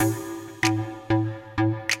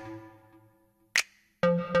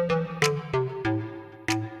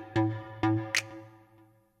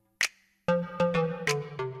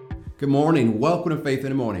Good morning. Welcome to Faith in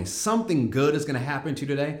the Morning. Something good is going to happen to you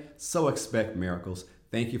today, so expect miracles.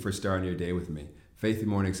 Thank you for starting your day with me. Faith in the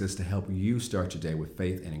Morning exists to help you start your day with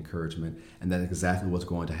faith and encouragement, and that's exactly what's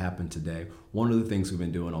going to happen today. One of the things we've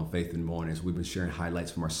been doing on Faith in the Morning is we've been sharing highlights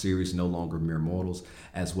from our series, No Longer Mere Mortals,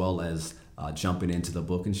 as well as jumping into the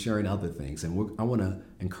book and sharing other things. And I want to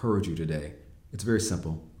encourage you today. It's very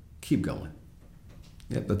simple. Keep going.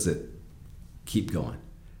 Yep, that's it. Keep going.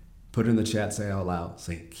 Put it in the chat, say it out loud,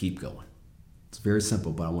 say keep going. It's very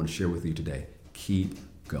simple, but I want to share with you today. Keep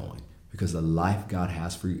going, because the life God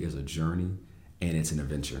has for you is a journey and it's an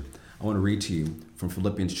adventure. I want to read to you from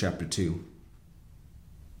Philippians chapter 2,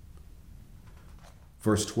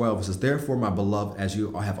 verse 12. It says, "Therefore, my beloved, as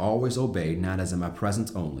you have always obeyed, not as in my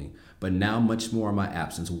presence only, but now much more in my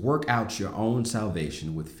absence, work out your own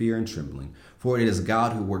salvation with fear and trembling, for it is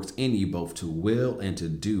God who works in you both to will and to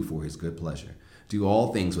do for his good pleasure. Do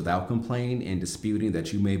all things without complaining and disputing,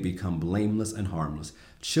 that you may become blameless and harmless,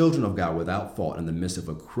 children of God without fault in the midst of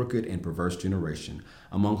a crooked and perverse generation,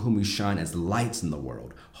 among whom we shine as lights in the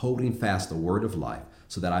world, holding fast the word of life,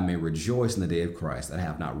 so that I may rejoice in the day of Christ, that I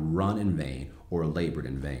have not run in vain or labored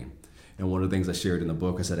in vain." And one of the things I shared in the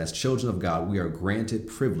book, I said, as children of God, we are granted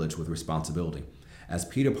privilege with responsibility. As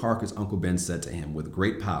Peter Parker's Uncle Ben said to him, with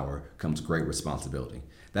great power comes great responsibility.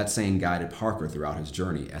 That saying guided Parker throughout his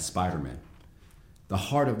journey as Spider-Man. The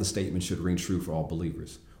heart of the statement should ring true for all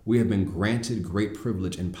believers. We have been granted great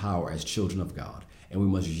privilege and power as children of God, and we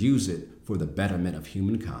must use it for the betterment of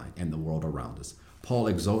humankind and the world around us. Paul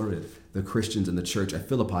exhorted the Christians in the church at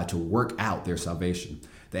Philippi to work out their salvation.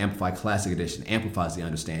 The Amplified Classic Edition amplifies the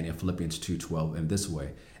understanding of Philippians 2:12 in this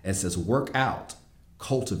way. It says, work out,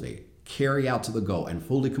 cultivate, carry out to the goal, and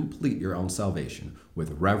fully complete your own salvation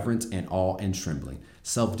with reverence and awe and trembling,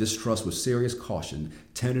 self-distrust with serious caution,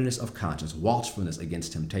 tenderness of conscience, watchfulness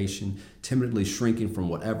against temptation, timidly shrinking from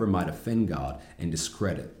whatever might offend God and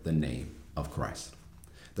discredit the name of Christ.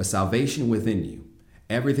 The salvation within you,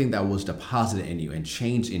 everything that was deposited in you and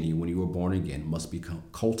changed in you when you were born again, must be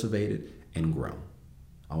cultivated and grown.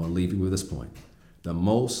 I want to leave you with this point. The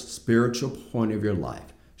most spiritual point of your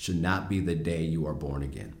life should not be the day you are born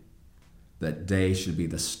again. That day should be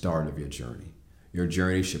the start of your journey. Your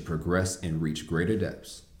journey should progress and reach greater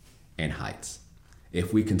depths and heights.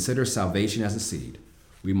 If we consider salvation as a seed,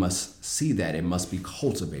 we must see that it must be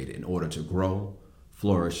cultivated in order to grow,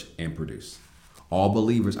 flourish, and produce. All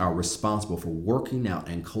believers are responsible for working out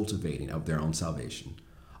and cultivating of their own salvation.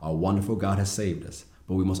 Our wonderful God has saved us,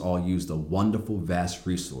 but we must all use the wonderful, vast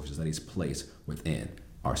resources that he's placed within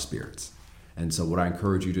our spirits. And so what I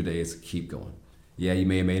encourage you today is keep going. Yeah, you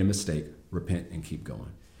may have made a mistake. Repent and keep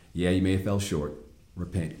going. Yeah, you may have fell short.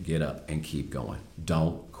 Repent, get up, and keep going.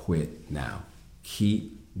 Don't quit now.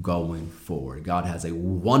 Keep going forward. God has a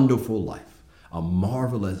wonderful life, a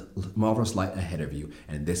marvelous life ahead of you,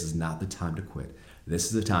 and this is not the time to quit. This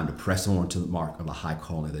is the time to press on to the mark of the high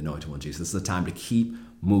calling of the anointed one, Jesus. This is the time to keep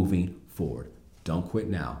moving forward. Don't quit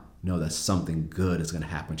now. Know that something good is going to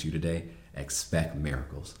happen to you today. Expect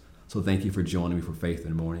miracles. So thank you for joining me for Faith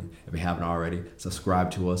in the Morning. If you haven't already, subscribe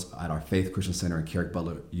to us at our Faith Christian Center and Carrick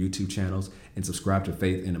Butler YouTube channels, and subscribe to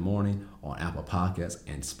Faith in the Morning on Apple Podcasts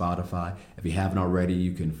and Spotify. If you haven't already,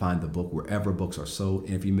 you can find the book wherever books are sold.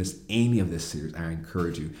 And if you missed any of this series, I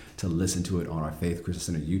encourage you to listen to it on our Faith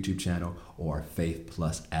Christian Center YouTube channel or our Faith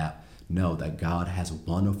Plus app. Know that God has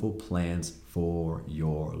wonderful plans for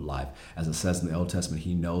your life. As it says in the Old Testament,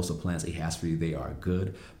 he knows the plans he has for you. They are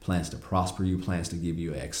good, plans to prosper you, plans to give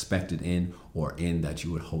you an expected end or end that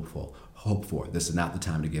you would hope for. This is not the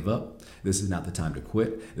time to give up. This is not the time to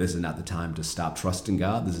quit. This is not the time to stop trusting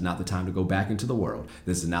God. This is not the time to go back into the world.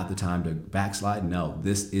 This is not the time to backslide. No,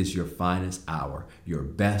 this is your finest hour. Your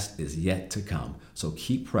best is yet to come. So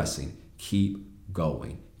keep pressing, keep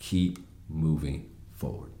going, keep moving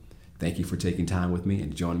forward. Thank you for taking time with me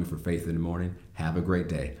and joining me for Faith in the Morning. Have a great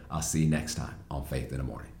day. I'll see you next time on Faith in the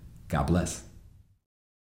Morning. God bless.